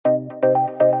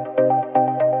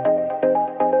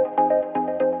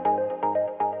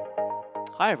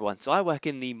Hi everyone, so I work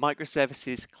in the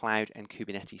microservices, cloud and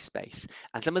Kubernetes space,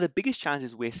 and some of the biggest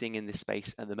challenges we're seeing in this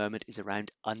space at the moment is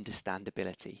around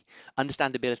understandability.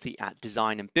 Understandability at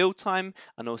design and build time,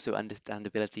 and also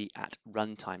understandability at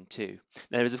runtime too.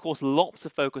 Now, there is of course lots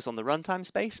of focus on the runtime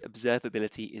space.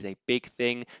 Observability is a big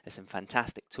thing. There's some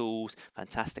fantastic tools,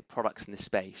 fantastic products in this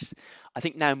space. I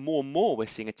think now more and more we're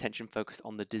seeing attention focused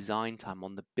on the design time,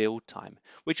 on the build time,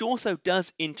 which also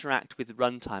does interact with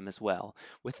runtime as well.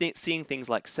 We're seeing things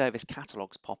like service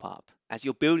catalogs pop up. As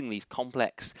you're building these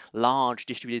complex, large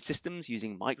distributed systems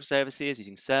using microservices,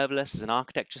 using serverless as an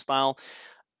architecture style,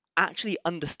 actually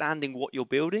understanding what you're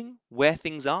building, where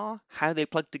things are, how they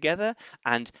plug together,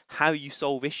 and how you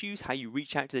solve issues, how you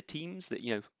reach out to the teams that,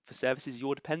 for services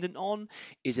you're dependent on,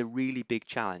 is a really big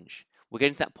challenge. We're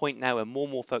getting to that point now where more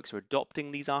and more folks are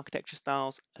adopting these architecture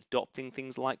styles, adopting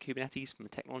things like Kubernetes from a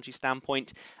technology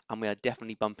standpoint, and we are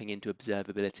definitely bumping into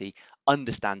observability,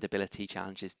 understandability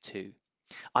challenges too.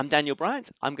 I'm Daniel Bryant.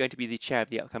 I'm going to be the chair of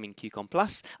the upcoming QCon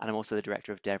Plus, and I'm also the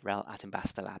director of DevRel at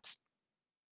Ambassador Labs.